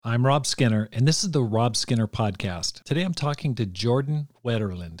I'm Rob Skinner, and this is the Rob Skinner Podcast. Today I'm talking to Jordan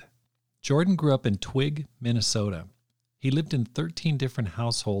Wetterlind. Jordan grew up in Twig, Minnesota. He lived in 13 different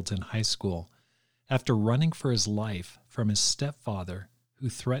households in high school after running for his life from his stepfather, who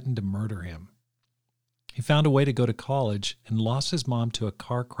threatened to murder him. He found a way to go to college and lost his mom to a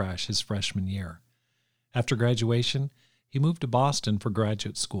car crash his freshman year. After graduation, he moved to Boston for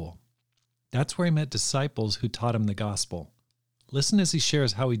graduate school. That's where he met disciples who taught him the gospel. Listen as he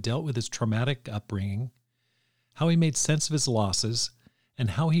shares how he dealt with his traumatic upbringing, how he made sense of his losses,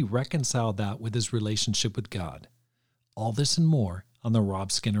 and how he reconciled that with his relationship with God. All this and more on the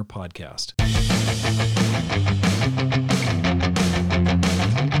Rob Skinner Podcast.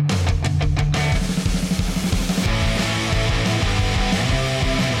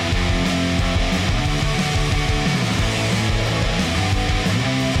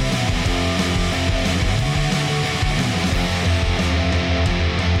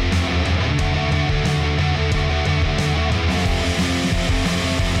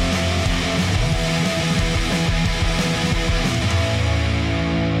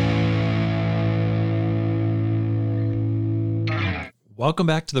 Welcome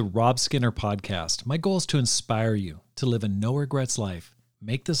back to the Rob Skinner Podcast. My goal is to inspire you to live a no-regrets life,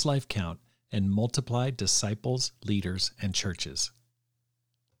 make this life count, and multiply disciples, leaders, and churches.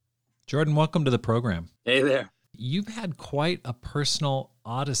 Jordan, welcome to the program. Hey there. You've had quite a personal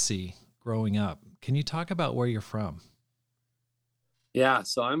odyssey growing up. Can you talk about where you're from? Yeah,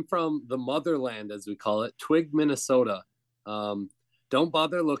 so I'm from the motherland, as we call it, Twig, Minnesota. Don't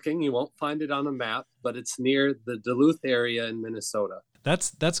bother looking. You won't find it on a map, but it's near the Duluth area in Minnesota.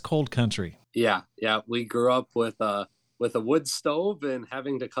 That's cold country. Yeah. We grew up with a wood stove and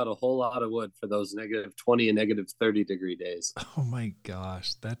having to cut a whole lot of wood for those -20 and -30 degree days. Oh my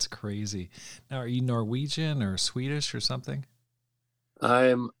gosh, that's crazy. Now, are you Norwegian or Swedish or something?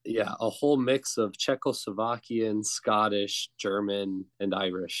 I'm a whole mix of Czechoslovakian, Scottish, German, and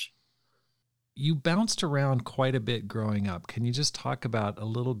Irish. You bounced around quite a bit growing up. Can you just talk about a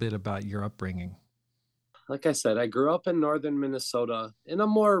little bit about your upbringing? Like I said, I grew up in northern Minnesota in a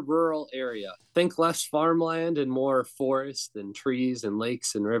more rural area. Think less farmland and more forest and trees and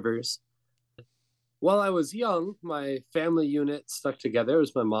lakes and rivers. While I was young, my family unit stuck together. It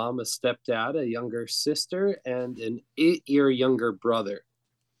was my mom, a stepdad, a younger sister, and an 8-year younger brother.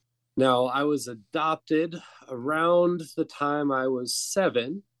 Now, I was adopted around the time I was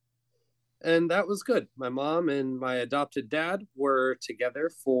 7, and that was good. My mom and my adopted dad were together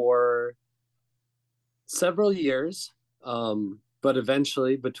for several years, but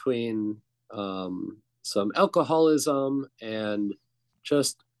eventually between some alcoholism and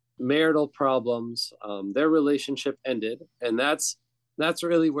just marital problems, their relationship ended. And that's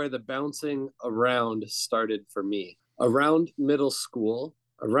really where the bouncing around started for me. Around middle school,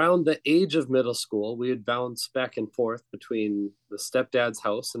 around the age of middle school, we would bounce back and forth between the stepdad's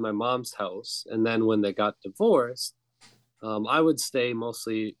house and my mom's house. And then when they got divorced, I would stay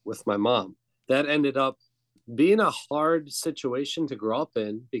mostly with my mom. That ended up being a hard situation to grow up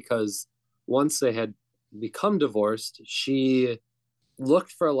in because once they had become divorced, she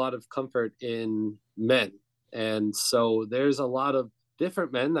looked for a lot of comfort in men. And so there's a lot of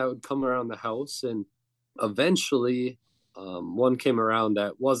different men that would come around the house, and eventually one came around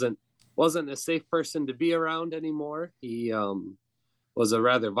that wasn't a safe person to be around anymore. He was a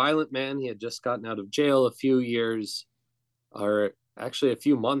rather violent man. He had just gotten out of jail a few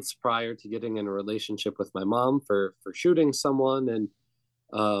months prior to getting in a relationship with my mom for shooting someone.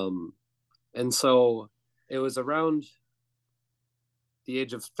 And so it was around the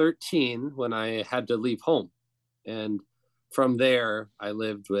age of 13 when I had to leave home. And from there, I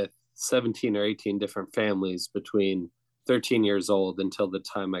lived with 17 or 18 different families between 13 years old until the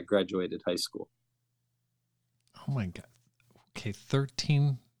time I graduated high school. Oh my God. Okay,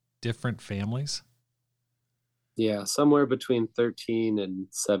 13 different families? Yeah, somewhere between 13 and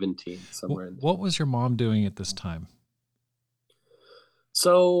 17, somewhere in there. What was your mom doing at this time?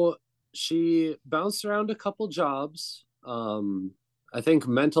 So she bounced around a couple jobs. I think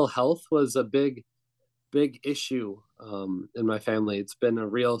mental health was a big issue in my family. It's been a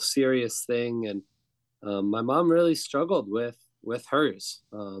real serious thing, and my mom really struggled with hers.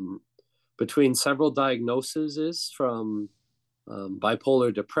 Between several diagnoses from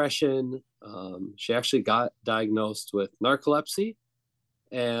bipolar depression, she actually got diagnosed with narcolepsy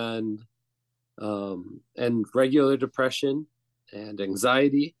and regular depression and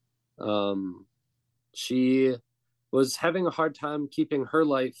anxiety. She was having a hard time keeping her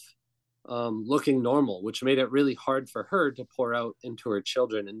life looking normal, which made it really hard for her to pour out into her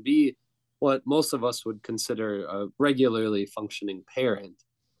children and be what most of us would consider a regularly functioning parent.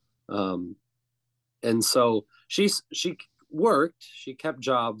 And so she worked, she kept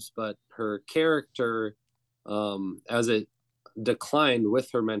jobs, but her character, as it declined with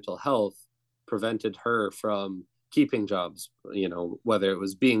her mental health, prevented her from keeping jobs, whether it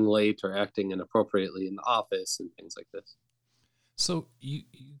was being late or acting inappropriately in the office and things like this. So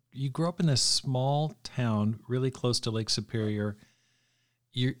you grew up in this small town really close to Lake Superior.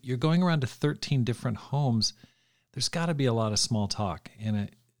 You're going around to 13 different homes. There's got to be a lot of small talk and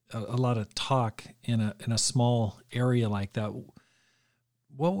a lot of talk in a small area like that.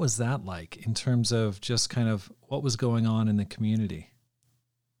 What was that like in terms of just kind of what was going on in the community?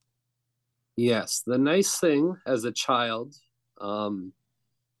 Yes, the nice thing as a child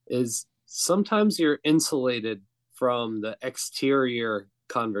is sometimes you're insulated from the exterior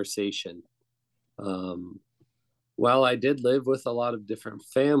conversation. While I did live with a lot of different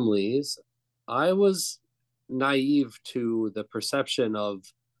families, I was naive to the perception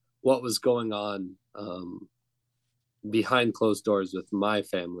of what was going on behind closed doors with my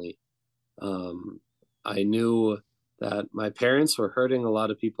family. I knew that my parents were hurting a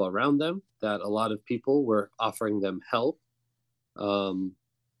lot of people around them, that a lot of people were offering them help.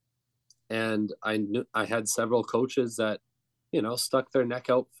 And I had several coaches that, stuck their neck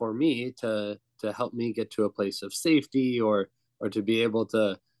out for me to help me get to a place of safety or to be able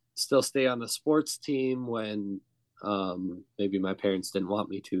to still stay on the sports team when maybe my parents didn't want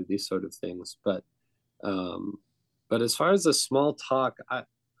me to, these sort of things. But as far as the small talk,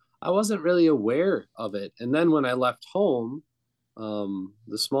 I wasn't really aware of it. And then when I left home,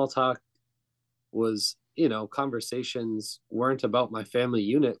 the small talk was, conversations weren't about my family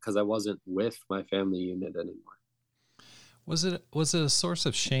unit because I wasn't with my family unit anymore. Was it a source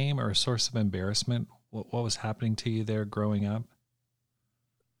of shame or a source of embarrassment? What was happening to you there growing up?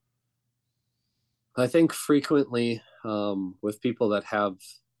 I think frequently with people that have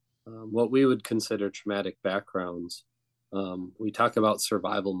what we would consider traumatic backgrounds, we talk about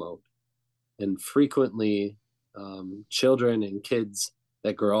survival mode. And frequently children and kids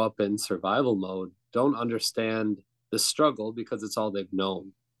that grow up in survival mode don't understand the struggle because it's all they've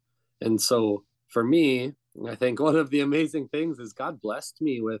known. And so for me, I think one of the amazing things is God blessed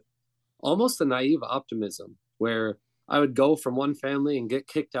me with almost a naive optimism where I would go from one family and get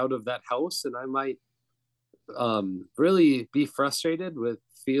kicked out of that house, and I might really be frustrated with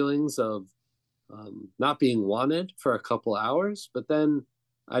feelings of not being wanted for a couple hours, but then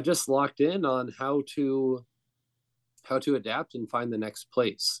I just locked in on how to adapt and find the next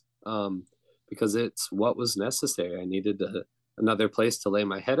place, because it's what was necessary. I needed another place to lay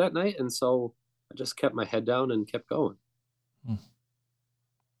my head at night, and so I just kept my head down and kept going.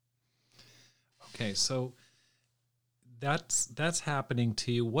 Okay, so that's happening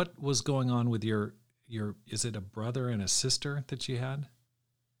to you. What was going on with your is it a brother and a sister that you had?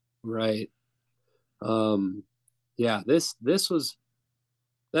 Right. Yeah, this was,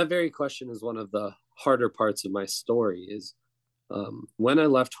 that very question is one of the harder parts of my story is when I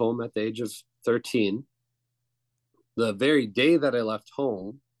left home at the age of 13, the very day that I left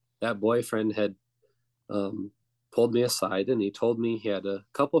home, that boyfriend had pulled me aside and he told me he had a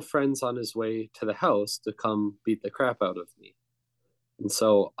couple friends on his way to the house to come beat the crap out of me. And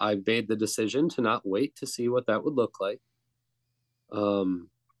so I made the decision to not wait to see what that would look like.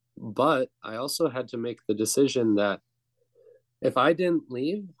 But I also had to make the decision that if I didn't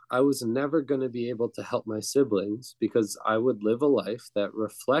leave, I was never going to be able to help my siblings because I would live a life that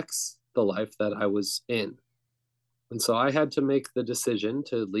reflects the life that I was in. And so I had to make the decision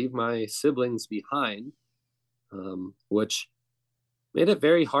to leave my siblings behind, which made it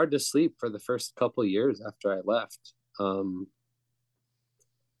very hard to sleep for the first couple years after I left.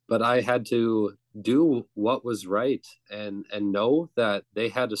 But I had to do what was right and know that they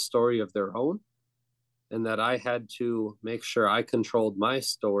had a story of their own, and that I had to make sure I controlled my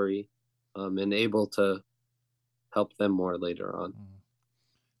story and able to help them more later on.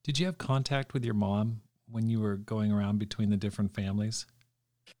 Did you have contact with your mom when you were going around between the different families?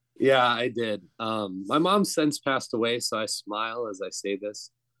 Yeah, I did. My mom since passed away, so I smile as I say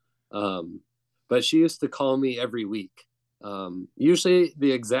this. But she used to call me every week, usually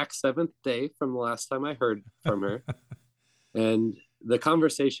the exact 7th day from the last time I heard from her. And the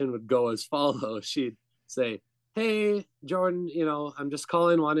conversation would go as follows. She'd say, "Hey, Jordan, I'm just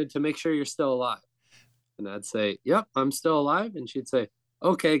calling, wanted to make sure you're still alive." And I'd say, "Yep, I'm still alive." And she'd say,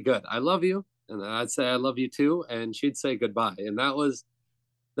 "Okay, good. I love you." And then I'd say, "I love you too." And she'd say goodbye. And that was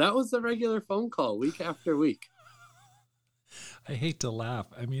the regular phone call week after week. I hate to laugh.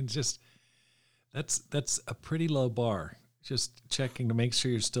 I mean, just that's a pretty low bar. Just checking to make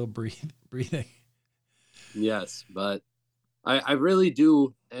sure you're still breathing. Yes, but I really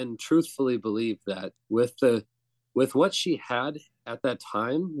do and truthfully believe that with what she had at that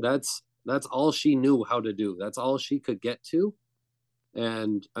time, that's all she knew how to do. That's all she could get to.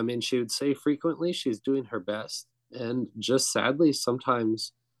 And I mean, she would say frequently she's doing her best. And just sadly,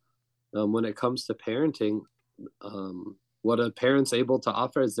 sometimes when it comes to parenting, what a parent's able to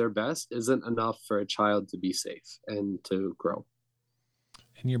offer as their best isn't enough for a child to be safe and to grow.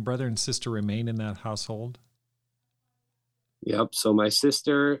 And your brother and sister remain in that household? Yep. So my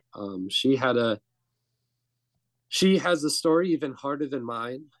sister, she has a story even harder than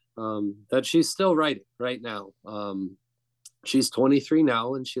mine, that she's still writing right now. She's 23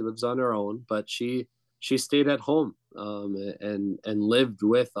 now and she lives on her own, but she stayed at home, and lived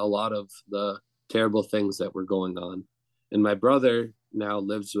with a lot of the terrible things that were going on. And my brother now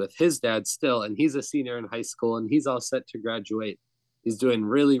lives with his dad still, and he's a senior in high school and he's all set to graduate. He's doing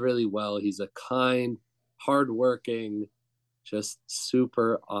really, really well. He's a kind, hardworking, just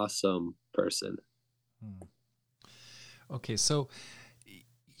super awesome person. Okay, so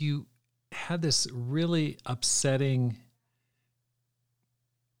you had this really upsetting,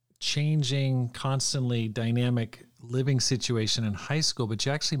 changing, constantly dynamic living situation in high school, but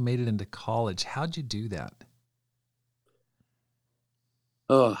you actually made it into college. How'd you do that?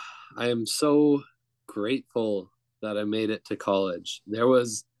 Oh, I am so grateful that I made it to college. There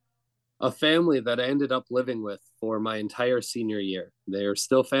was a family that I ended up living with for my entire senior year. They're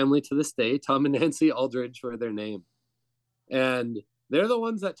still family to this day. Tom and Nancy Aldridge were their name. And they're the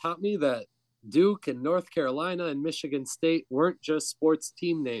ones that taught me that Duke and North Carolina and Michigan State weren't just sports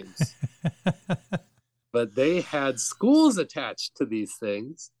team names, but they had schools attached to these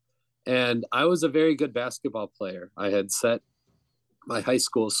things. And I was a very good basketball player. I had set my high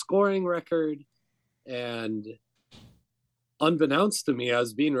school scoring record, and unbeknownst to me, I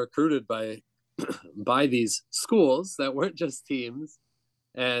was being recruited by these schools that weren't just teams,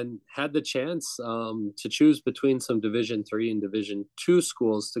 and had the chance to choose between some Division III and Division II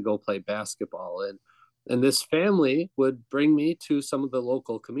schools to go play basketball. And this family would bring me to some of the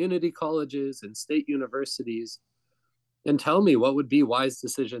local community colleges and state universities and tell me what would be wise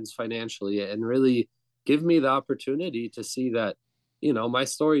decisions financially, and really give me the opportunity to see that, my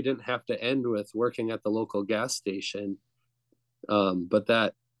story didn't have to end with working at the local gas station, but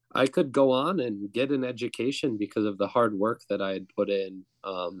that I could go on and get an education because of the hard work that I had put in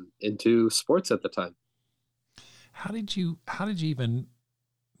into sports at the time. How did you even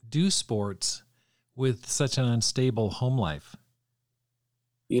do sports with such an unstable home life?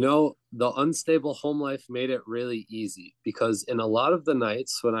 The unstable home life made it really easy, because in a lot of the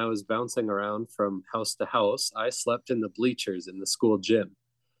nights when I was bouncing around from house to house, I slept in the bleachers in the school gym.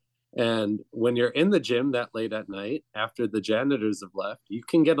 And when you're in the gym that late at night, after the janitors have left, you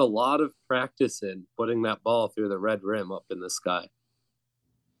can get a lot of practice in putting that ball through the red rim up in the sky.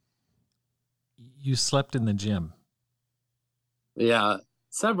 You slept in the gym? Yeah,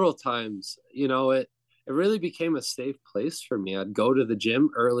 several times. It really became a safe place for me. I'd go to the gym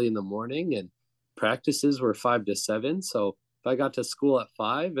early in the morning, and practices were 5 to 7. So if I got to school at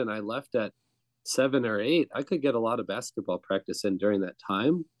 5 and I left at 7 or 8, I could get a lot of basketball practice in during that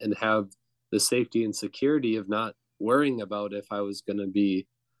time and have the safety and security of not worrying about if I was going to be,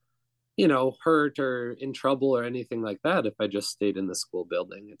 hurt or in trouble or anything like that if I just stayed in the school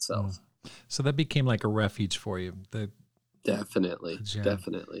building itself. So that became like a refuge for you. Definitely.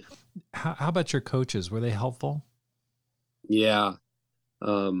 How about your coaches? Were they helpful? Yeah.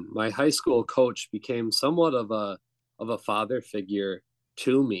 My high school coach became somewhat of a father figure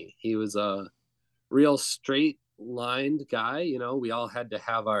to me. He was a real straight lined guy. We all had to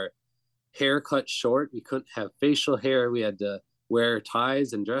have our hair cut short. We couldn't have facial hair. We had to wear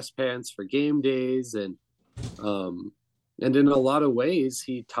ties and dress pants for game days. And in a lot of ways,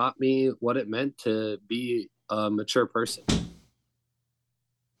 he taught me what it meant to be a mature person.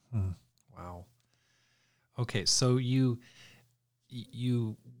 Wow. Okay. So you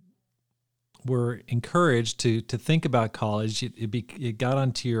were encouraged to think about college. It got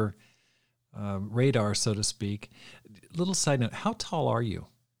onto your radar, so to speak. Little side note: how tall are you?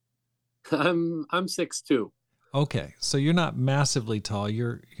 I'm 6'2". Okay, so you're not massively tall.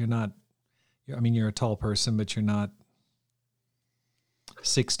 You're not. You're a tall person, but you're not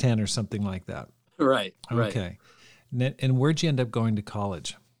 6'10" or something like that. Right. Okay. And where'd you end up going to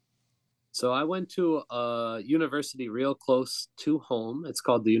college? So I went to a university real close to home. It's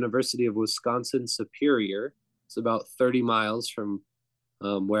called the University of Wisconsin-Superior. It's about 30 miles from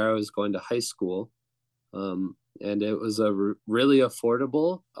where I was going to high school. And it was a really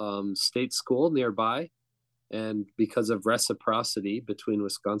affordable state school nearby. And because of reciprocity between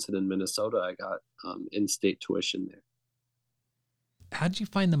Wisconsin and Minnesota, I got in-state tuition there. how'd you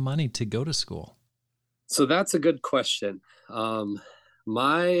find the money to go to school? So that's a good question.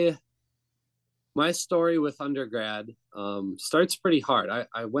 My story with undergrad starts pretty hard.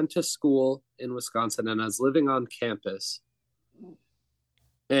 I went to school in Wisconsin and I was living on campus.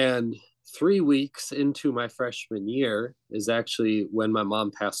 And 3 weeks into my freshman year is actually when my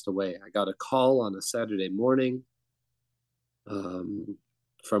mom passed away. I got a call on a Saturday morning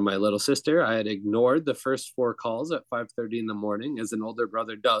from my little sister. I had ignored the first 4 calls at 5:30 in the morning, as an older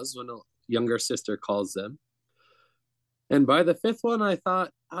brother does when a younger sister calls them. And by the 5th one, I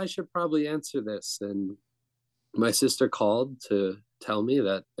thought I should probably answer this. And my sister called to tell me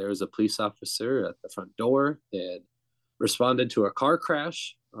that there was a police officer at the front door. They had responded to a car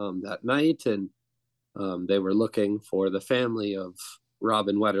crash that night, and they were looking for the family of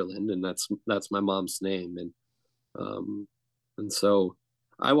Jordan Wetterlind, and that's my mom's name. And so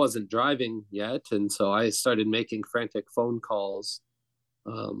I wasn't driving yet, and so I started making frantic phone calls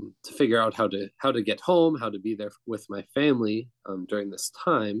to figure out how to get home, how to be there with my family during this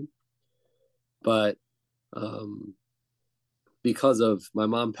time. But because of my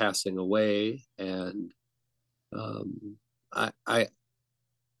mom passing away and I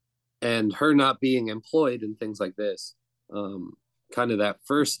and her not being employed and things like this, kind of that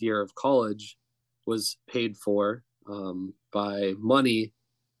first year of college was paid for by money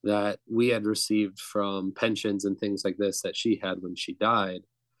that we had received from pensions and things like this that she had when she died.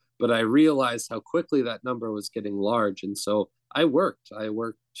 But I realized how quickly that number was getting large. And so I worked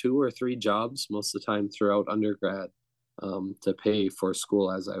 2 or 3 jobs most of the time throughout undergrad to pay for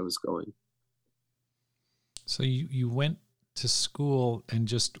school as I was going. So you went to school and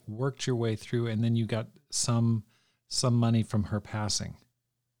just worked your way through, and then you got some money from her passing.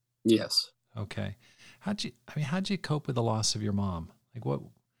 Yes. Okay. How'd you cope with the loss of your mom? Like what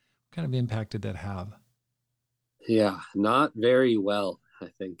kind of impact did that have? Yeah, not very well, I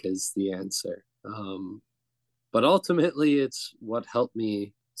think is the answer. But ultimately it's what helped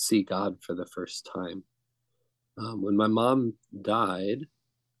me see God for the first time. When my mom died,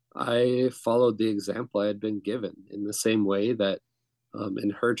 I followed the example I had been given in the same way that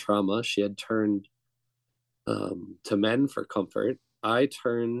in her trauma, she had turned to men for comfort. I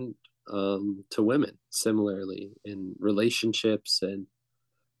turned to women similarly in relationships and,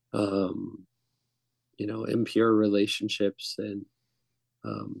 impure relationships. And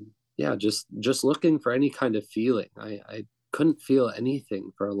just looking for any kind of feeling. I couldn't feel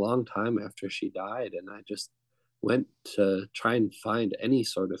anything for a long time after she died. And I just went to try and find any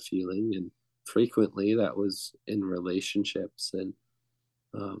sort of feeling, and frequently that was in relationships, and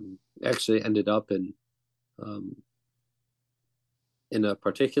actually ended up in a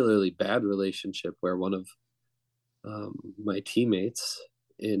particularly bad relationship where one of my teammates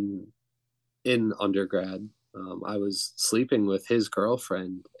in undergrad, I was sleeping with his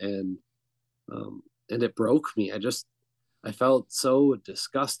girlfriend, and it broke me. I felt so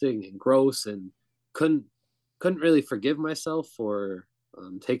disgusting and gross, and couldn't really forgive myself for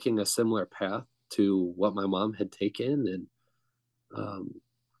taking a similar path to what my mom had taken.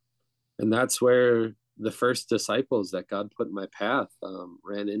 And that's where the first disciples that God put in my path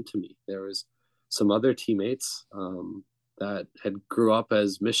ran into me. There was some other teammates that had grew up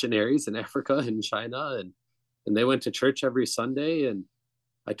as missionaries in Africa and China, and they went to church every Sunday, and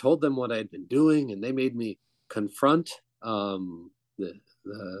I told them what I'd been doing, and they made me confront the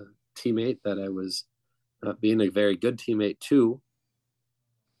teammate that I was not being a very good teammate too.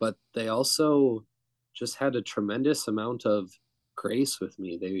 But they also just had a tremendous amount of grace with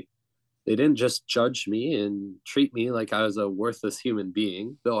me. They didn't just judge me and treat me like I was a worthless human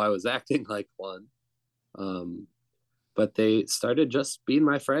being, though I was acting like one. But they started just being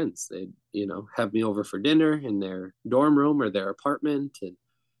my friends. They'd, have me over for dinner in their dorm room or their apartment. And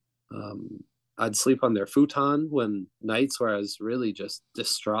I'd sleep on their futon when nights where I was really just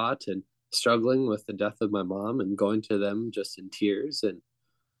distraught and struggling with the death of my mom, and going to them just in tears. And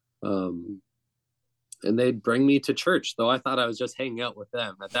they'd bring me to church, though I thought I was just hanging out with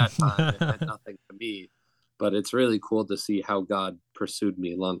them at that time. It meant nothing to me. But it's really cool to see how God pursued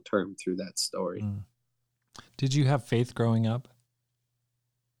me long term through that story. Did you have faith growing up?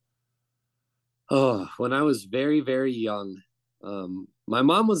 Oh, when I was very, very young, my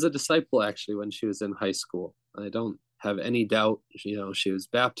mom was a disciple actually when she was in high school. I don't have any doubt. She was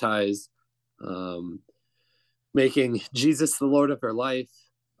baptized, making Jesus the Lord of her life.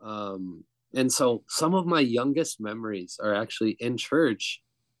 And so some of my youngest memories are actually in church,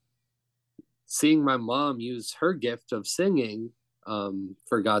 seeing my mom use her gift of singing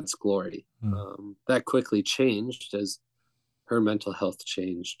for God's glory. That quickly changed as her mental health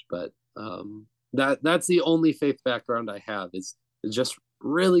changed. But that's the only faith background I have, is just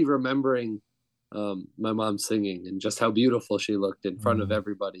really remembering my mom singing and just how beautiful she looked in front of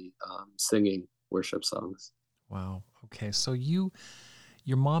everybody, singing worship songs. Wow. Okay. So your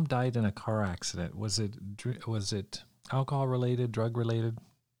mom died in a car accident. Was it alcohol related, drug related?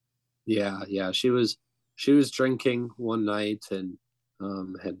 Yeah. She was drinking one night and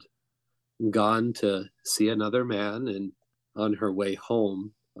had gone to see another man, and on her way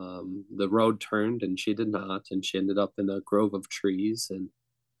home, the road turned and she did not, and she ended up in a grove of trees. And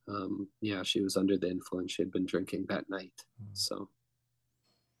yeah, she was under the influence. She had been drinking that night. So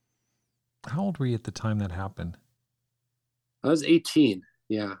How old were you at the time that happened? I was 18.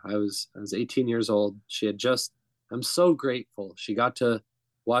 Yeah, I was 18 years old. She had just, I'm so grateful. She got to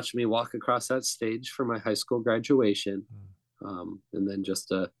watch me walk across that stage for my high school graduation. And then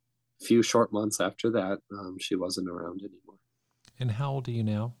just a few short months after that, she wasn't around anymore. And how old are you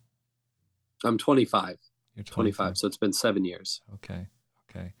now? I'm 25. You're 25. So it's been 7 years. Okay.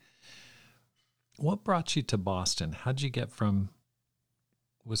 What brought you to Boston? How'd you get from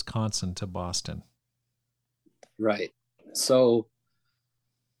Wisconsin to Boston? Right. So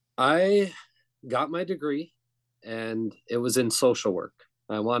I got my degree, and it was in social work.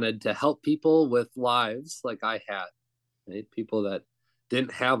 I wanted to help people with lives like I had, right? People that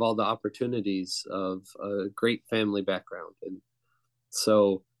didn't have all the opportunities of a great family background. And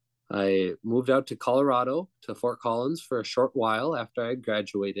so I moved out to Colorado, to Fort Collins, for a short while after I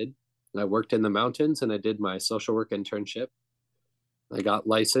graduated. I worked in the mountains and I did my social work internship. I got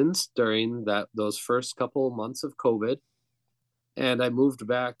licensed during those first couple of months of COVID, and I moved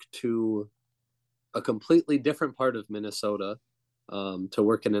back to a completely different part of Minnesota to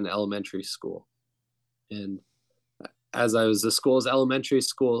work in an elementary school. And as I was the school's elementary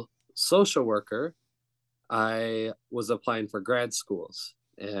school social worker, I was applying for grad schools.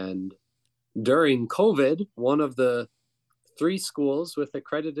 And during COVID, one of the 3 schools with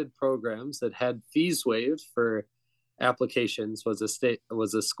accredited programs that had fees waived for applications was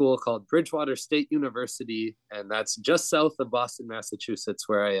a school called Bridgewater State University, and that's just south of Boston, Massachusetts,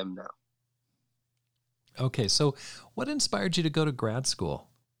 where I am now. Okay, so what inspired you to go to grad school?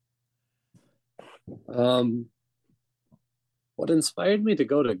 What inspired me to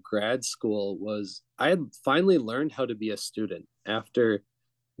go to grad school was I had finally learned how to be a student after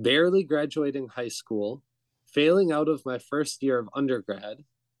barely graduating high school, failing out of my first year of undergrad.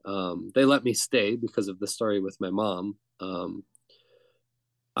 They let me stay because of the story with my mom.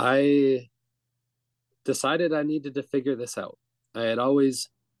 I decided I needed to figure this out. I'd always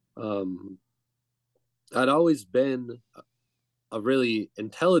been a really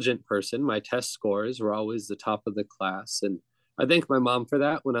intelligent person. My test scores were always the top of the class, and I thank my mom for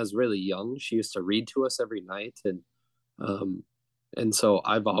that. When I was really young, she used to read to us every night, and so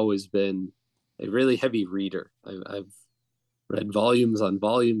I've always been a really heavy reader. I've read volumes on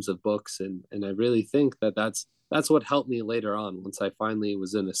volumes of books, and I really think that's what helped me later on once I finally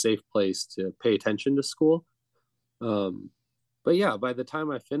was in a safe place to pay attention to school. But yeah, by the time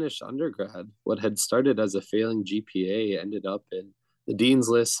I finished undergrad, what had started as a failing GPA ended up in the dean's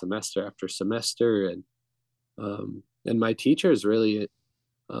list semester after semester, and my teachers really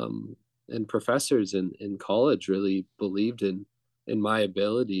and professors in college really believed in my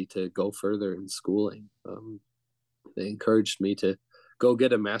ability to go further in schooling. They encouraged me to go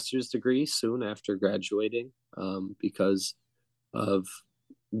get a master's degree soon after graduating, because of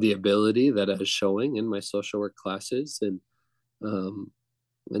the ability that I was showing in my social work classes, and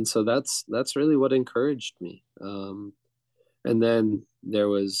so that's really what encouraged me. And then there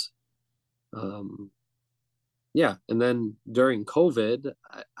was and then during COVID,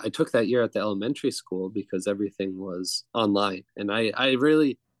 I took that year at the elementary school because everything was online, and I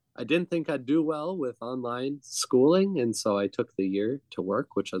didn't think I'd do well with online schooling, and so I took the year to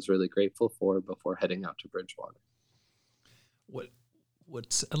work, which I was really grateful for, before heading out to Bridgewater.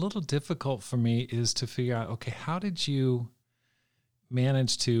 What's a little difficult for me is to figure out, okay, how did you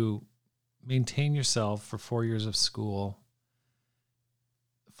manage to maintain yourself for 4 years of school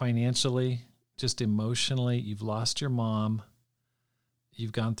financially, just emotionally? You've lost your mom.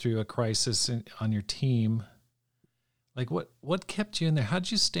 You've gone through a crisis on your team. Like what kept you in there?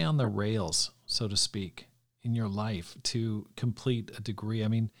 How'd you stay on the rails, so to speak, in your life to complete a degree? I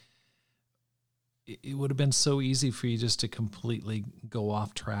mean, it would have been so easy for you just to completely go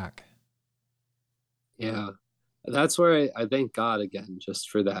off track. Yeah, that's where I thank God again, just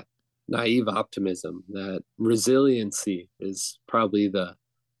for that naive optimism. That resiliency is probably the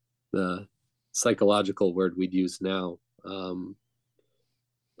psychological word we'd use now.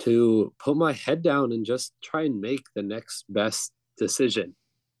 To put my head down and just try and make the next best decision.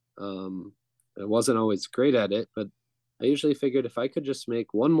 I wasn't always great at it, but I usually figured if I could just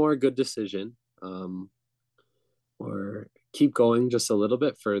make one more good decision, or keep going just a little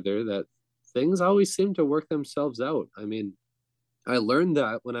bit further, that things always seem to work themselves out. I mean, I learned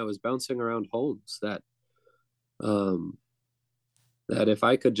that when I was bouncing around homes, um, that if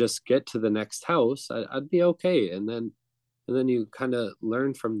I could just get to the next house, I'd be okay. And then you kind of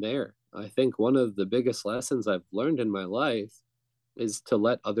learn from there. I think one of the biggest lessons I've learned in my life is to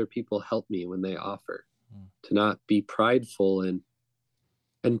let other people help me when they offer, to not be prideful and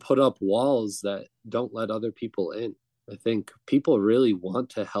put up walls that don't let other people in. I think people really want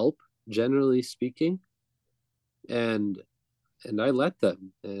to help, generally speaking, and I let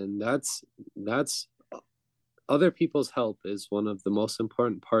them. And that's other people's help is one of the most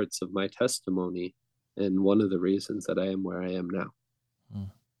important parts of my testimony, and one of the reasons that I am where I am now.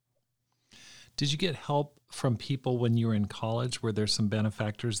 Did you get help from people when you were in college? Were there some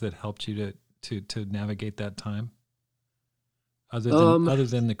benefactors that helped you to navigate that time? Other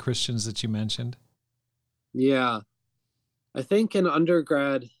than the Christians that you mentioned? Yeah. I think in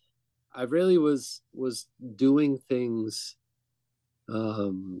undergrad, I really was doing things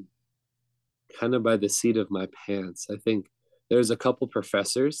kind of by the seat of my pants. I think there's a couple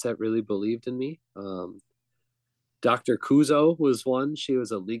professors that really believed in me. Dr. Kuzo was one. She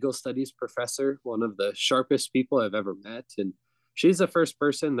was a legal studies professor, one of the sharpest people I've ever met. And she's the first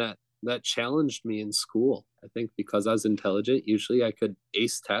person that challenged me in school. I think because I was intelligent, usually I could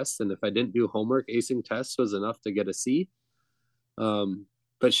ace tests. And if I didn't do homework, acing tests was enough to get a C.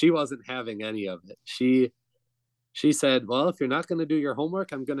 But she wasn't having any of it. She said, well, if you're not going to do your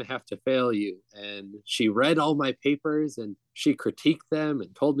homework, I'm going to have to fail you. And she read all my papers and she critiqued them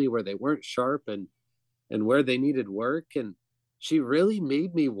and told me where they weren't sharp and where they needed work. And she really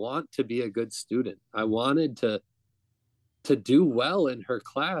made me want to be a good student. I wanted to do well in her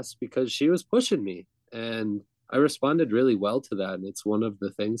class because she was pushing me. And I responded really well to that. And it's one of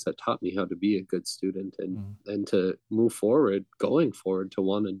the things that taught me how to be a good student and to move forward, going forward, to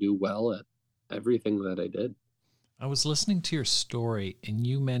want to do well at everything that I did. I was listening to your story, and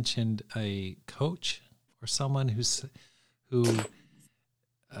you mentioned a coach or someone who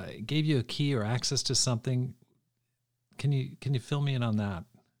gave you a key or access to something. Can you fill me in on that?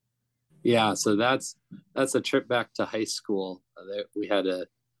 Yeah, so that's a trip back to high school. We had a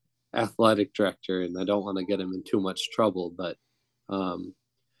athletic director, and I don't want to get him in too much trouble, but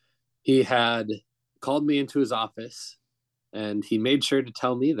he had called me into his office, and he made sure to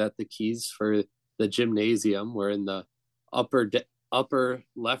tell me that the keys for the gymnasium were in the upper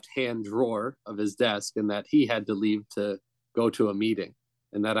left-hand drawer of his desk, and that he had to leave to go to a meeting,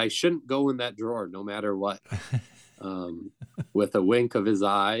 and that I shouldn't go in that drawer no matter what, with a wink of his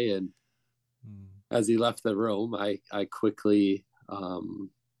eye. And as he left the room, I quickly,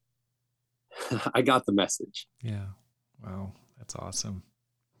 I got the message. Yeah. Wow. That's awesome.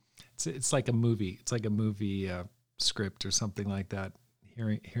 It's like a movie. It's like a movie script or something like that.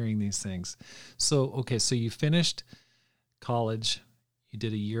 Hearing these things. So you finished college, you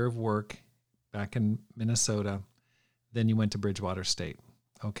did a year of work back in Minnesota, then you went to Bridgewater State.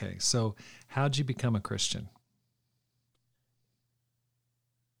 Okay, so how'd you become a Christian?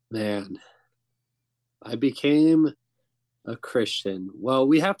 Man, I became a Christian. Well,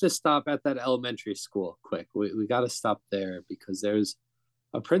 we have to stop at that elementary school quick. We got to stop there because there's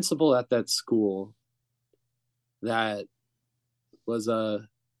a principal at that school that was a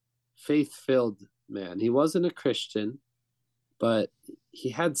faith-filled man. He wasn't a Christian, but he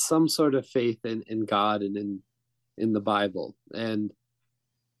had some sort of faith in God and in the Bible. And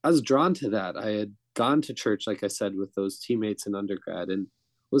I was drawn to that. I had gone to church, like I said, with those teammates in undergrad and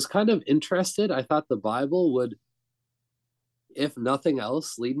was kind of interested. I thought the Bible would, if nothing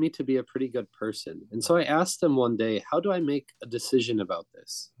else, lead me to be a pretty good person. And so I asked him one day, how do I make a decision about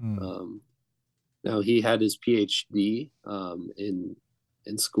this? Now, he had his PhD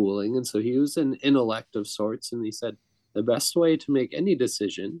in schooling, and so he was an intellect of sorts. And he said, the best way to make any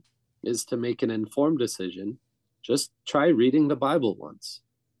decision is to make an informed decision. Just try reading the Bible once.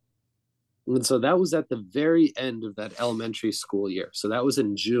 And so that was at the very end of that elementary school year. So that was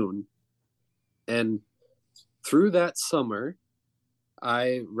in June. And through that summer,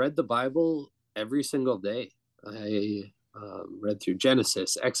 I read the Bible every single day. I read through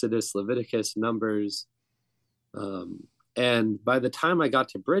Genesis, Exodus, Leviticus, Numbers. And by the time I got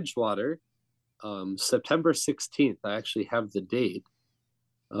to Bridgewater, September 16th, I actually have the date,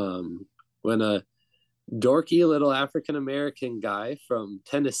 when a dorky little African-American guy from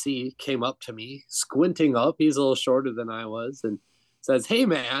Tennessee came up to me, squinting up. He's a little shorter than I was, and says, hey,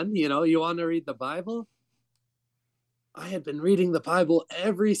 man, you want to read the Bible? I had been reading the Bible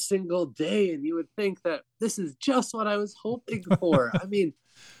every single day, and you would think that this is just what I was hoping for. I mean,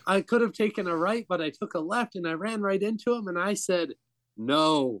 I could have taken a right, but I took a left and I ran right into him and I said,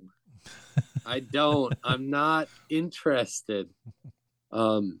 no, I don't. I'm not interested.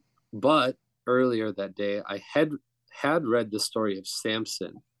 But earlier that day, I had read the story of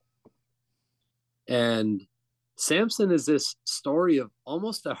Samson. And Samson is this story of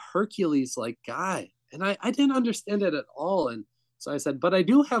almost a Hercules-like guy. And I didn't understand it at all. And so I said, but I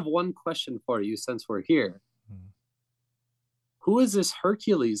do have one question for you since we're here. Who is this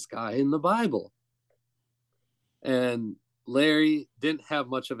Hercules guy in the Bible? And Larry didn't have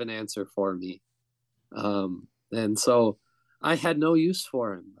much of an answer for me. And so I had no use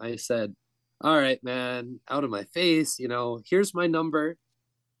for him. I said, all right, man, out of my face, here's my number.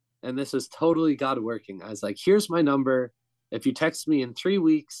 And this is totally God working. I was like, here's my number. If you text me in 3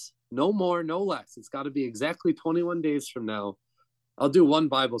 weeks, no more, no less. It's got to be exactly 21 days from now. I'll do one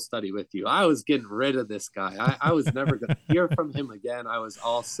Bible study with you. I was getting rid of this guy. I was never going to hear from him again. I was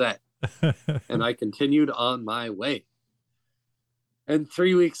all set. And I continued on my way. And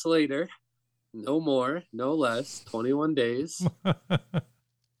 3 weeks later, no more, no less, 21 days,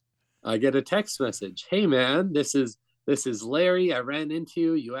 I get a text message. Hey, man, this is Larry. I ran into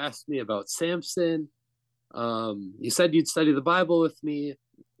you. You asked me about Samson. You said you'd study the Bible with me.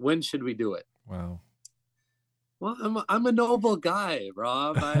 When should we do it? Wow. Well, I'm a noble guy,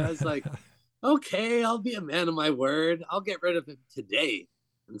 Rob. I was like, okay, I'll be a man of my word. I'll get rid of him today.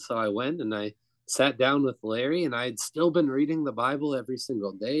 And so I went and I sat down with Larry, and I had still been reading the Bible every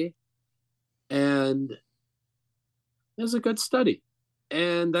single day. And it was a good study.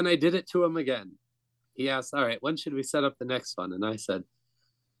 And then I did it to him again. He asked, all right, when should we set up the next one? And I said,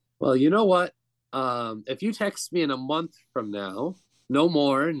 well, you know what? If you text me in a month from now, no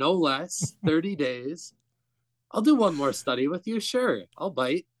more, no less, 30 days, I'll do one more study with you. Sure, I'll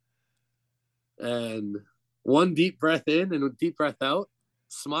bite. And one deep breath in and a deep breath out,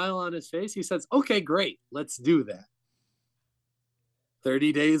 smile on his face. He says, okay, great. Let's do that.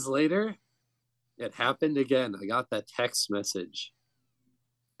 30 days later, it happened again. I got that text message.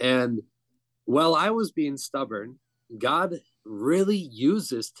 And while I was being stubborn, God really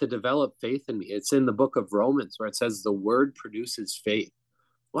uses to develop faith in me. It's in the book of Romans where it says the word produces faith.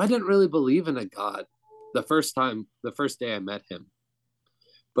 Well, I didn't really believe in a God the first day I met him.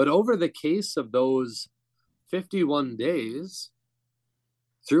 But over the case of those 51 days,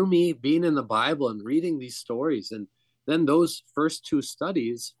 through me being in the Bible and reading these stories, and then those first 2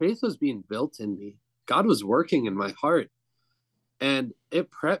 studies, faith was being built in me. God was working in my heart. And it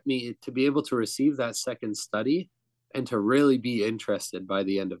prepped me to be able to receive that second study and to really be interested by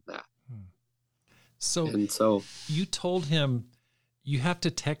the end of that. So you told him, you have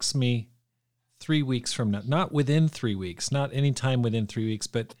to text me 3 weeks from now, not within 3 weeks, not any time within 3 weeks,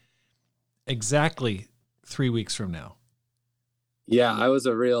 but exactly 3 weeks from now. Yeah, I was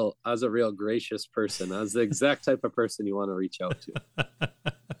a real gracious person. I was the exact type of person you want to reach out to.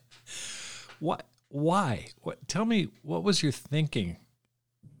 What? Why? Tell me, what was your thinking?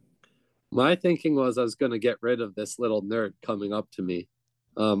 My thinking was I was going to get rid of this little nerd coming up to me.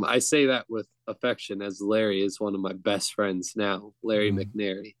 I say that with affection, as Larry is one of my best friends now, Larry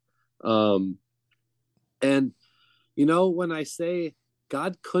McNary. And, when I say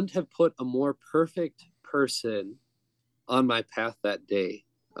God couldn't have put a more perfect person on my path that day.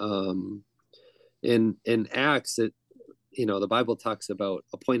 In Acts, the Bible talks about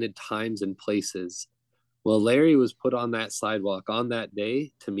appointed times and places. Well, Larry was put on that sidewalk on that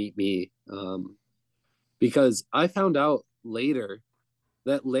day to meet me, because I found out later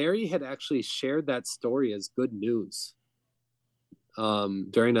that Larry had actually shared that story as good news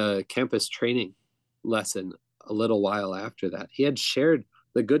during a campus training lesson a little while after that. He had shared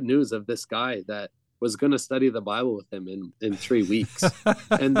the good news of this guy that was going to study the Bible with him in 3 weeks.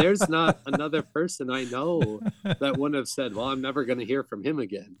 And there's not another person I know that wouldn't have said, well, I'm never going to hear from him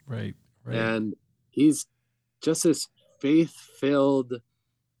again. Right. And he's just this faith-filled,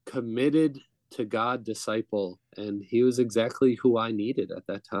 committed to God disciple. And he was exactly who I needed at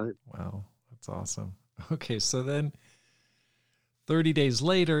that time. Wow. That's awesome. Okay. So then 30 days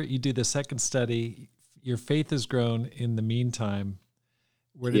later, you do the second study. Your faith has grown in the meantime.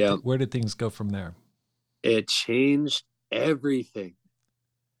 Where did things go from there? It changed everything.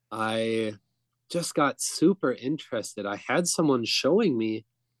 I just got super interested. I had someone showing me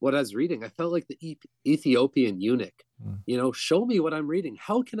what I was reading. I felt like the Ethiopian eunuch. Show me what I'm reading.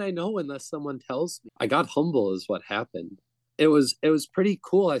 How can I know unless someone tells me? I got humble is what happened. It was pretty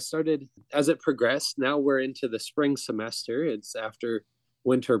cool. I started, as it progressed, now we're into the spring semester. It's after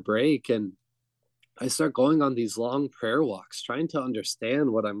winter break, and I start going on these long prayer walks, trying to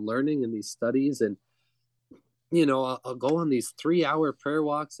understand what I'm learning in these studies. And, I'll go on these 3-hour prayer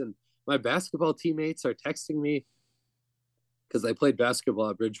walks, and my basketball teammates are texting me because I played basketball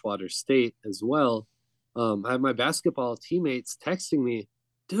at Bridgewater State as well. I have my basketball teammates texting me,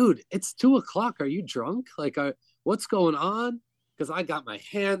 dude, it's 2:00. Are you drunk? Like, what's going on? Because I got my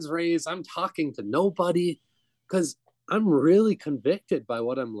hands raised. I'm talking to nobody because I'm really convicted by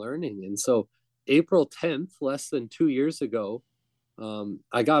what I'm learning. And so April 10th, less than 2 years ago,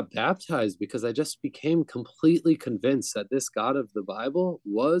 I got baptized because I just became completely convinced that this God of the Bible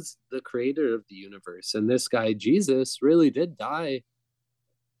was the creator of the universe. And this guy, Jesus, really did die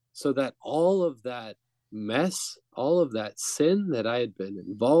so that all of that mess, all of that sin that I had been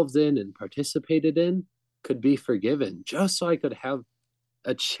involved in and participated in could be forgiven, just so I could have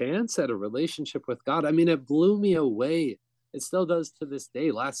a chance at a relationship with God. I mean, it blew me away. It still does to this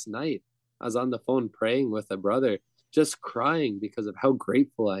day. Last night, I was on the phone praying with a brother, just crying because of how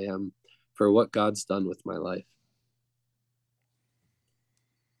grateful I am for what God's done with my life.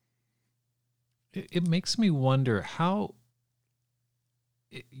 It makes me wonder how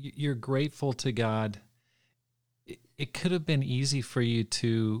you're grateful to God. It could have been easy for you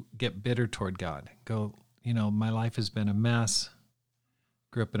to get bitter toward God. Go, my life has been a mess.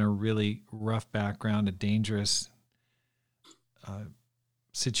 Grew up in a really rough background, a dangerous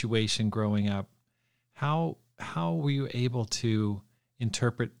situation growing up. How were you able to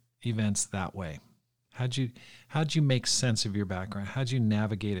interpret events that way? How'd you make sense of your background? How'd you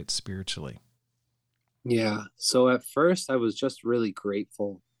navigate it spiritually? Yeah. So at first I was just really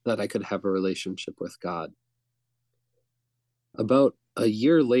grateful that I could have a relationship with God. About a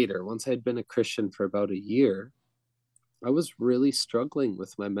year later, once I'd been a Christian for about a year, I was really struggling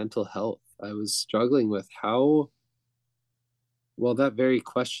with my mental health. I was struggling with that very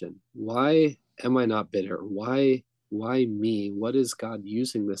question, why am I not bitter? Why me? What is God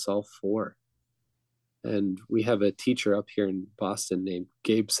using this all for? And we have a teacher up here in Boston named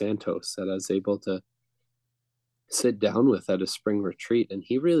Gabe Santos that I was able to sit down with at a spring retreat. And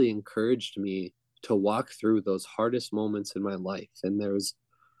he really encouraged me to walk through those hardest moments in my life. And there was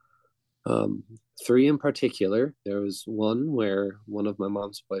 3 in particular. There was one where one of my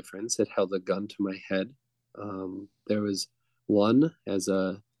mom's boyfriends had held a gun to my head. There was one as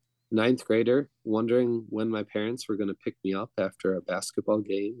a 9th grader, wondering when my parents were going to pick me up after a basketball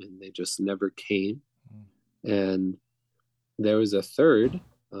game, and they just never came. And there was a third,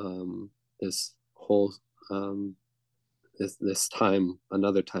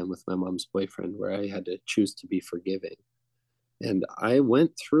 another time with my mom's boyfriend, where I had to choose to be forgiving. And I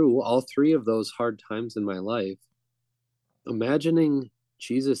went through all 3 of those hard times in my life, imagining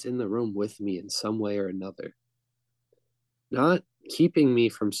Jesus in the room with me in some way or another, not keeping me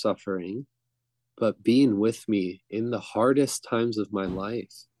from suffering, but being with me in the hardest times of my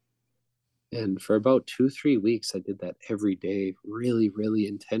life. And for about 2-3 weeks, I did that every day, really, really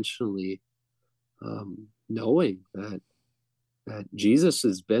intentionally, knowing that Jesus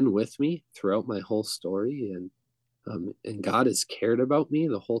has been with me throughout my whole story, and God has cared about me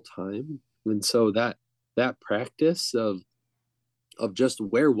the whole time. And so that practice of just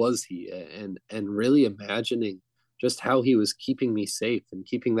where was he, and really imagining just how he was keeping me safe and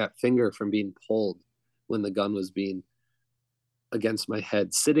keeping that finger from being pulled when the gun was being against my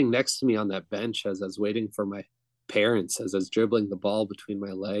head, sitting next to me on that bench as I was waiting for my parents, as I was dribbling the ball between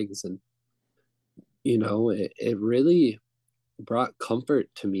my legs. And, it really brought comfort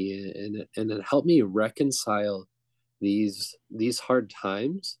to me, and it helped me reconcile these hard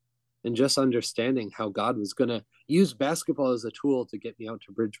times, and just understanding how God was going to use basketball as a tool to get me out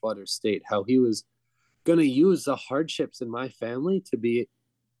to Bridgewater State, how he was going to use the hardships in my family to be,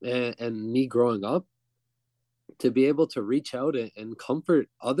 and me growing up, to be able to reach out and comfort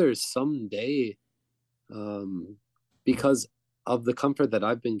others someday, because of the comfort that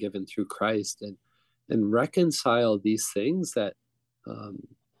I've been given through Christ, and reconcile these things that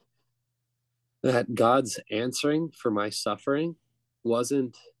God's answering for my suffering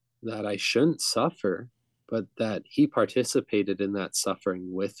wasn't that I shouldn't suffer, but that he participated in that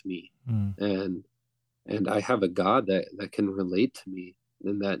suffering with me. And I have a God that can relate to me,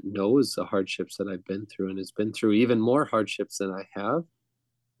 and that knows the hardships that I've been through, and has been through even more hardships than I have,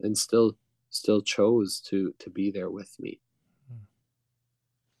 and still chose to be there with me.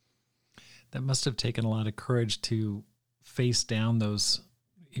 That must have taken a lot of courage to face down those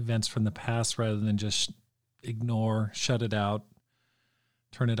events from the past rather than just ignore, shut it out,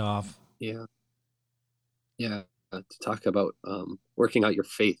 turn it off. Yeah. To talk about working out your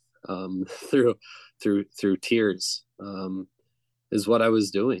faith through tears is what I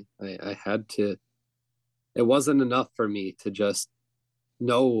was doing. I had to it wasn't enough for me to just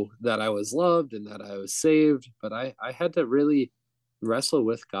know that I was loved and that I was saved, but I had to really wrestle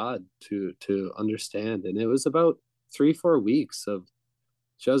with God to understand. And it was about 3-4 weeks of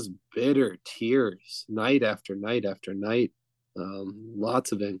just bitter tears, night after night after night,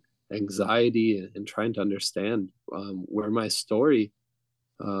 lots of anxiety and trying to understand where my story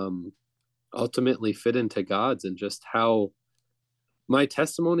um, ultimately fit into God's, and just how my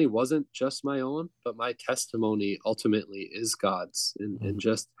testimony wasn't just my own, but my testimony ultimately is God's, and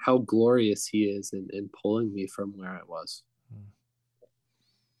just how glorious He is in pulling me from where I was.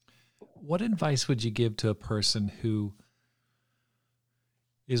 What advice would you give to a person who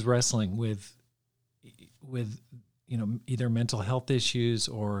is wrestling with either mental health issues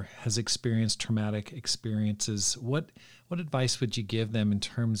or has experienced traumatic experiences? What advice would you give them in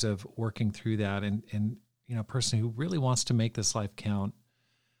terms of working through that, and a person who really wants to make this life count,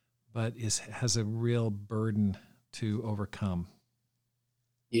 but has a real burden to overcome?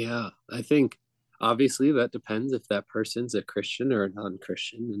 Yeah, I think obviously that depends if that person's a Christian or a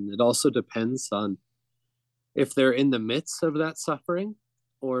non-Christian. And it also depends on if they're in the midst of that suffering,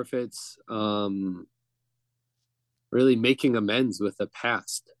 or if it's really making amends with the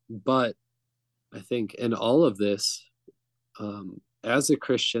past. But I think in all of this, as a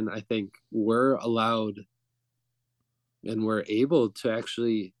Christian, I think we're allowed and we're able to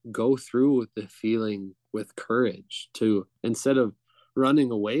actually go through with the feeling with courage, to, instead of running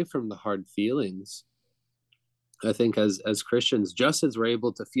away from the hard feelings. I think as Christians, just as we're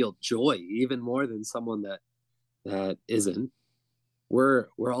able to feel joy even more than someone that isn't, we're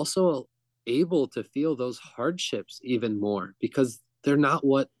also able to feel those hardships even more, because they're not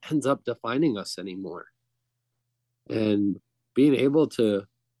what ends up defining us anymore. And being able to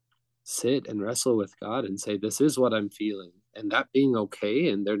sit and wrestle with God and say, this is what I'm feeling, and that being okay,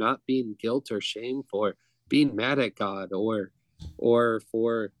 and there not being guilt or shame for being mad at God, or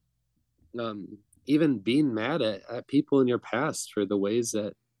for even being mad at people in your past for the ways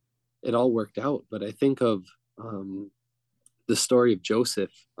that it all worked out. But I think of the story of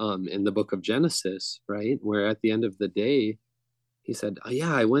Joseph in the book of Genesis, right? Where at the end of the day, he said, oh,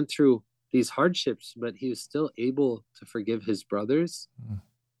 yeah, I went through these hardships, but he was still able to forgive his brothers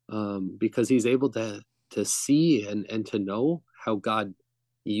because he's able to see and to know how God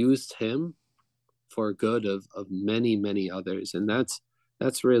used him for good of many, many others. And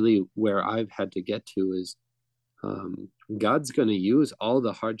that's really where I've had to get to, is God's going to use all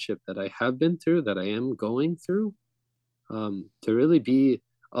the hardship that I have been through, that I am going through, to really be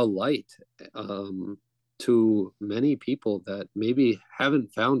a light to many people that maybe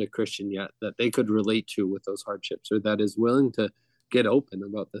haven't found a Christian yet that they could relate to with those hardships, or that is willing to get open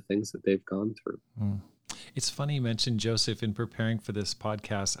about the things that they've gone through. It's funny you mentioned Joseph. In preparing for this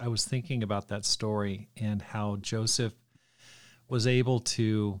podcast, I was thinking about that story and how Joseph was able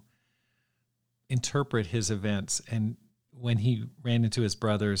to interpret his events. And when he ran into his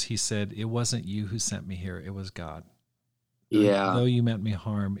brothers, he said, it wasn't you who sent me here, it was God. Though you meant me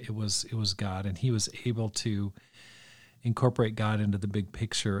harm, it was God. And he was able to incorporate God into the big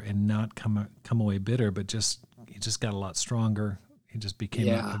picture and not come away bitter, but he just got a lot stronger. He just became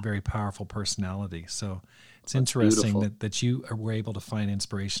a very powerful personality. So it's interesting that you were able to find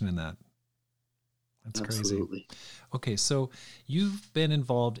inspiration in that. That's Absolutely crazy. Okay, so you've been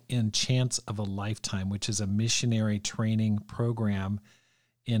involved in Chance of a Lifetime, which is a missionary training program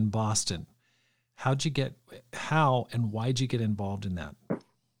in Boston. How and why'd you get involved in that?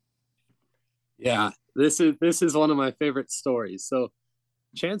 Yeah, this is one of my favorite stories. So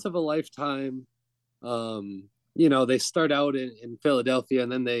Chance of a Lifetime, they start out in Philadelphia,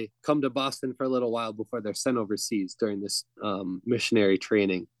 and then they come to Boston for a little while before they're sent overseas during this missionary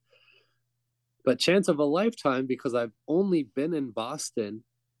training. But Chance of a Lifetime, because I've only been in Boston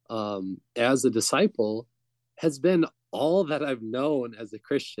as a disciple, has been all that I've known as a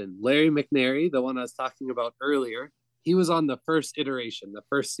Christian. Larry McNary, the one I was talking about earlier, he was on the first iteration, the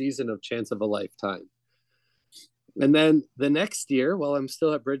first season of Chance of a Lifetime. And then the next year, while I'm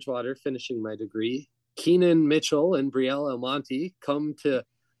still at Bridgewater finishing my degree, Keenan Mitchell and Brielle Almonte come to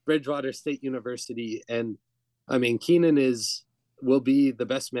Bridgewater State University. And I mean, Keenan will be the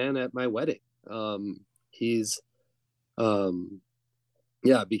best man at my wedding. He's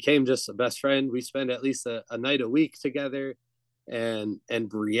became just a best friend. We spend at least a night a week together. And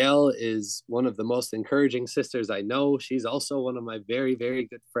Brielle is one of the most encouraging sisters I know. She's also one of my very, very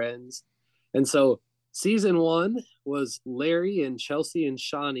good friends. And so season 1 was Larry and Chelsea and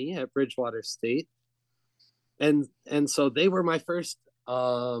Shawnee at Bridgewater State. And so they were my first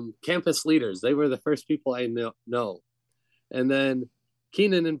campus leaders. They were the first people I know. And then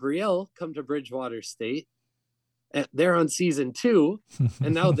Keenan and Brielle come to Bridgewater State, And they're on season 2,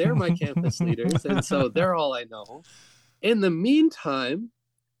 and now they're my campus leaders. And so they're all I know. In the meantime,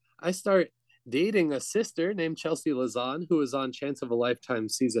 I start dating a sister named Chelsea Lazan, who was on Chance of a Lifetime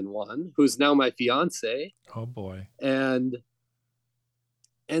season 1, who's now my fiance. Oh boy. And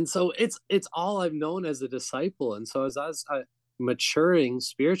so it's all I've known as a disciple. And so as I was maturing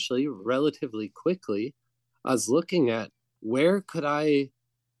spiritually relatively quickly, I was looking at where could I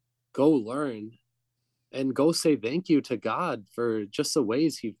go learn and go say thank you to God for just the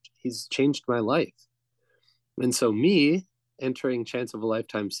ways he's changed my life. And so me entering Chance of a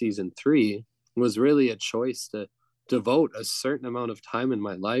Lifetime season 3 was really a choice to devote a certain amount of time in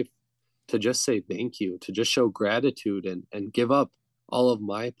my life to just say thank you, to just show gratitude and give up all of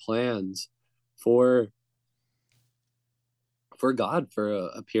my plans for God for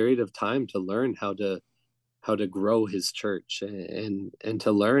a period of time to learn how to grow his church and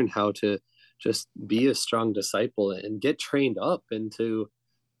to learn how to just be a strong disciple and get trained up and to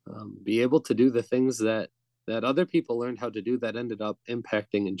be able to do the things that other people learned how to do that ended up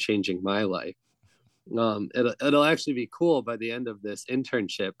impacting and changing my life. It'll actually be cool. By the end of this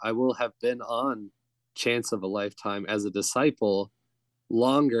internship, I will have been on Chance of a Lifetime as a disciple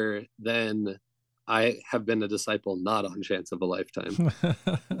longer than I have been a disciple not on Chance of a Lifetime.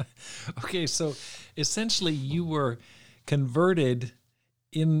 Okay, so essentially you were converted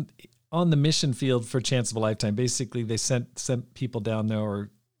on the mission field for Chance of a Lifetime. Basically, they sent people down there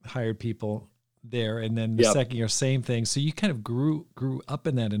or hired people there, and then the second year, same thing. So you kind of grew up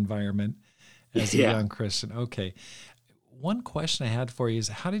in that environment as a young Christian. Okay. One question I had for you is,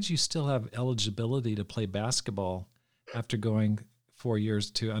 how did you still have eligibility to play basketball after going 4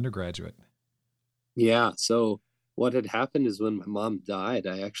 years to undergraduate? Yeah. So what had happened is when my mom died,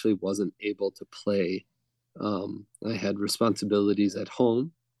 I actually wasn't able to play. I had responsibilities at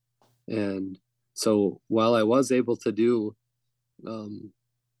home. And so while I was able to do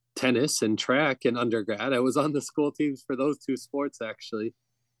tennis and track in undergrad, I was on the school teams for those 2 sports, actually.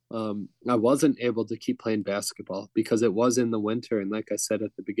 I wasn't able to keep playing basketball because it was in the winter. And like I said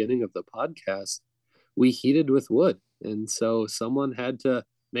at the beginning of the podcast, we heated with wood. And so someone had to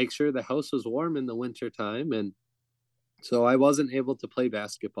make sure the house was warm in the winter time. And so I wasn't able to play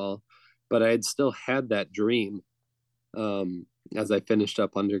basketball, but I had still had that dream as I finished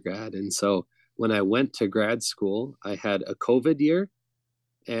up undergrad. And so when I went to grad school, I had a COVID year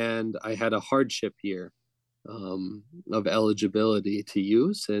and I had a hardship year of eligibility to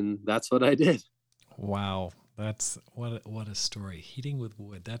use, and that's what I did. Wow, that's what a story. Heating with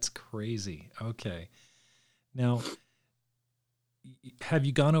wood, that's crazy. Okay, now have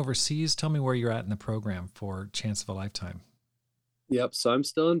you gone overseas? Tell me where you're at in the program for Chance of a Lifetime. Yep, so I'm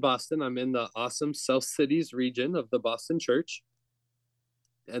still in Boston. I'm in the awesome South Cities region of the Boston Church,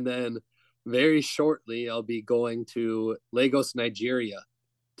 and then very shortly I'll be going to Lagos, Nigeria,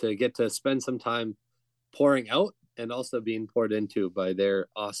 to get to spend some time pouring out and also being poured into by their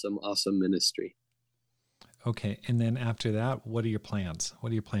awesome ministry. Okay, and then after that, what are your plans?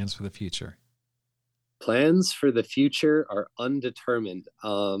 What are your plans for the future? Plans for the future are undetermined.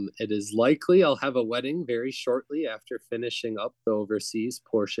 It is likely I'll have a wedding very shortly after finishing up the overseas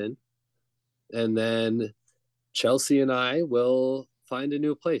portion. And then Chelsea and I will find a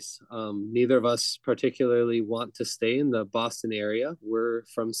new place. Neither of us particularly want to stay in the Boston area. We're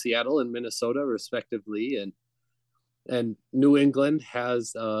from Seattle and Minnesota, respectively, and New England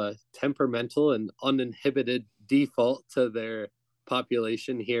has a temperamental and uninhibited default to their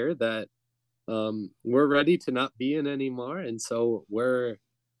population here that we're ready to not be in anymore. And so we're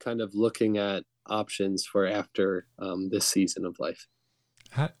kind of looking at options for after this season of life.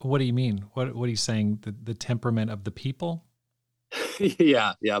 What do you mean? What are you saying? The temperament of the people?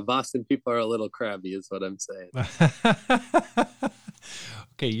 Yeah. Boston people are a little crabby, is what I'm saying.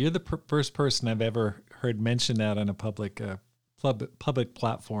 Okay, you're the first person I've ever heard mention that on a public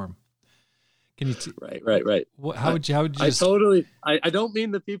platform. Can you? Right. How would you? I don't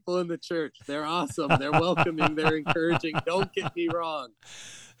mean the people in the church. They're awesome. They're welcoming. They're encouraging. Don't get me wrong.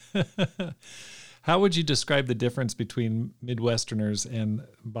 How would you describe the difference between Midwesterners and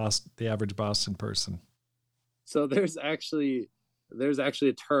the average Boston person? So there's actually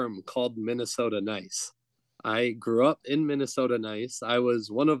a term called Minnesota nice. I grew up in Minnesota nice. I was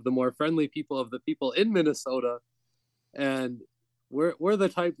one of the more friendly people of the people in Minnesota, and we're the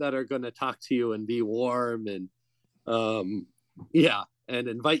type that are going to talk to you and be warm and and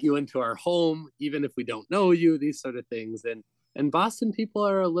invite you into our home even if we don't know you, these sort of things. And Boston people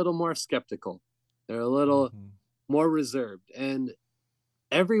are a little more skeptical. They're a little more reserved. And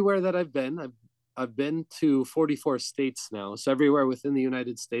everywhere that I've been to 44 states now. So everywhere within the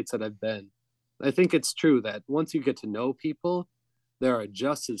United States that I've been, I think it's true that once you get to know people, there are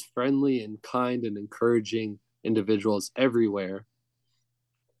just as friendly and kind and encouraging individuals everywhere.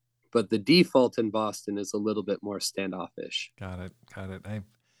 But the default in Boston is a little bit more standoffish. Got it.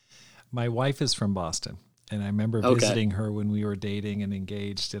 My wife is from Boston, and I remember Okay. visiting her when we were dating and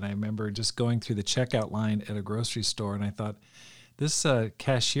engaged. And I remember just going through the checkout line at a grocery store, and I thought, this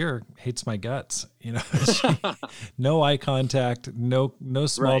cashier hates my guts. No eye contact, no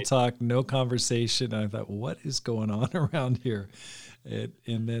small Right. talk, no conversation. And I thought, what is going on around here?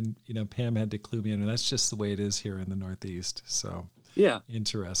 And then, Pam had to clue me in, and that's just the way it is here in the Northeast. So Yeah.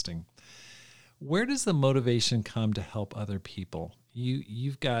 interesting. Where does the motivation come to help other people?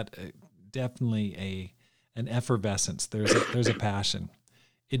 You've got definitely an effervescence. There's a passion.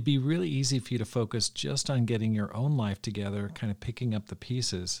 It'd be really easy for you to focus just on getting your own life together, kind of picking up the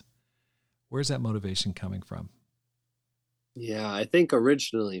pieces. Where's that motivation coming from? Yeah, I think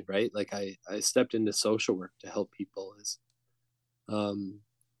originally, right, like I stepped into social work to help people.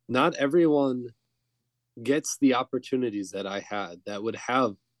 Not everyone gets the opportunities that I had that would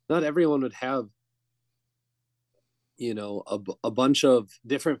have, not everyone would have, a bunch of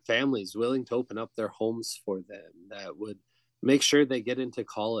different families willing to open up their homes for them, that would make sure they get into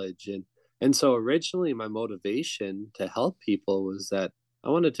college. And so originally my motivation to help people was that I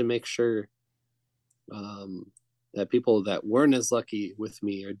wanted to make sure that people that weren't as lucky with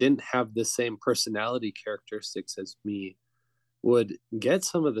me or didn't have the same personality characteristics as me would get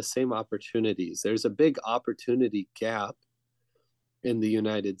some of the same opportunities. There's a big opportunity gap in the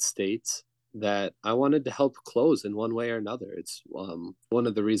United States that I wanted to help close in one way or another. It's one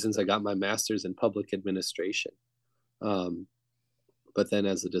of the reasons I got my master's in public administration. But then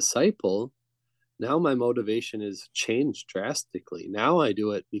as a disciple, now my motivation is changed drastically. Now I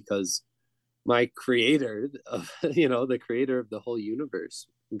do it because my creator the creator of the whole universe,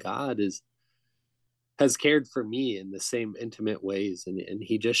 God, has cared for me in the same intimate ways. And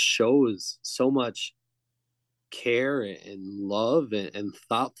he just shows so much care and love and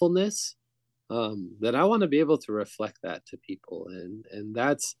thoughtfulness that I want to be able to reflect that to people. And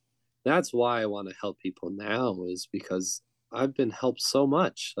that's why I want to help people now, is because I've been helped so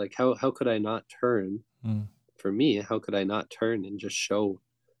much. Like how could I not turn for me? How could I not turn and just show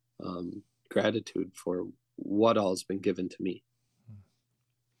gratitude for what all's been given to me?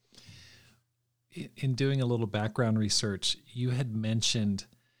 In doing a little background research, you had mentioned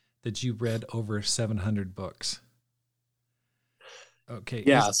that you read over 700 books. Okay.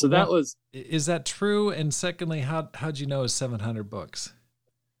 Yeah. Is that true? And secondly, how'd you know it was 700 books?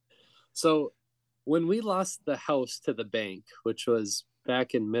 So when we lost the house to the bank, which was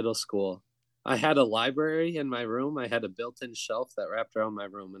back in middle school, I had a library in my room. I had a built-in shelf that wrapped around my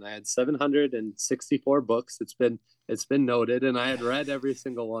room, and I had 764 books. It's been noted, and I had read every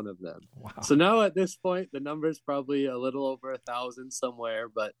single one of them. Wow. So now at this point, the number's probably a little over 1,000 somewhere.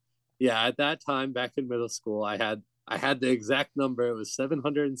 But yeah, at that time, back in middle school, I had the exact number. It was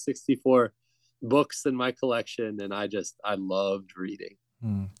 764 books in my collection, and I loved reading.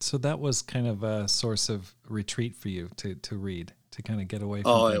 So that was kind of a source of retreat for you to read, to kind of get away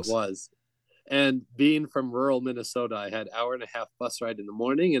from things. It was. And being from rural Minnesota, I had 1.5-hour bus ride in the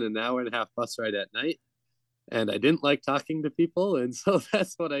morning and an 1.5-hour bus ride at night. And I didn't like talking to people. And so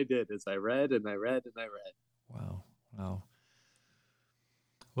that's what I did, is I read and I read and I read. Wow.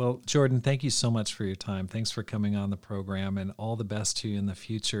 Well, Jordan, thank you so much for your time. Thanks for coming on the program, and all the best to you in the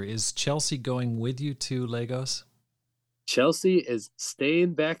future. Is Chelsea going with you to Lagos? Chelsea is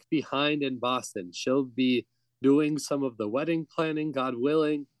staying back behind in Boston. She'll be doing some of the wedding planning, God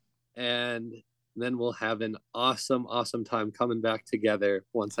willing. And then we'll have an awesome, awesome time coming back together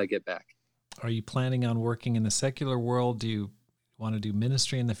once I get back. Are you planning on working in the secular world? Do you want to do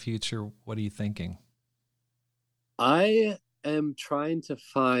ministry in the future? What are you thinking? I am trying to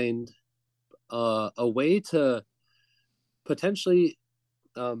find a way to potentially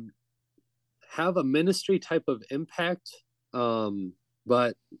have a ministry type of impact,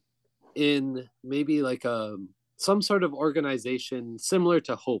 but in maybe like some sort of organization similar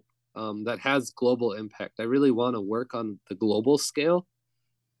to Hope, that has global impact. I really want to work on the global scale,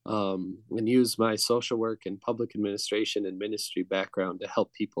 and use my social work and public administration and ministry background to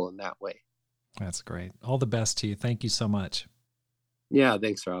help people in that way. That's great. All the best to you. Thank you so much. Yeah,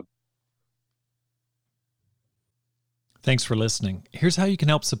 thanks, Rob. Thanks for listening. Here's how you can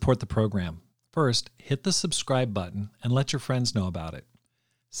help support the program. First, hit the subscribe button and let your friends know about it.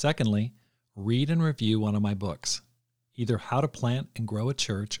 Secondly, read and review one of my books, either How to Plant and Grow a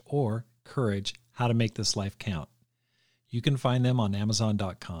Church or Courage, How to Make This Life Count. You can find them on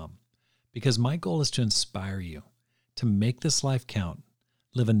Amazon.com, because my goal is to inspire you to make this life count,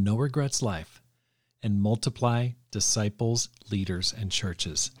 live a no regrets life, and multiply disciples, leaders, and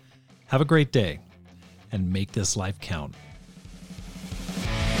churches. Have a great day, and make this life count.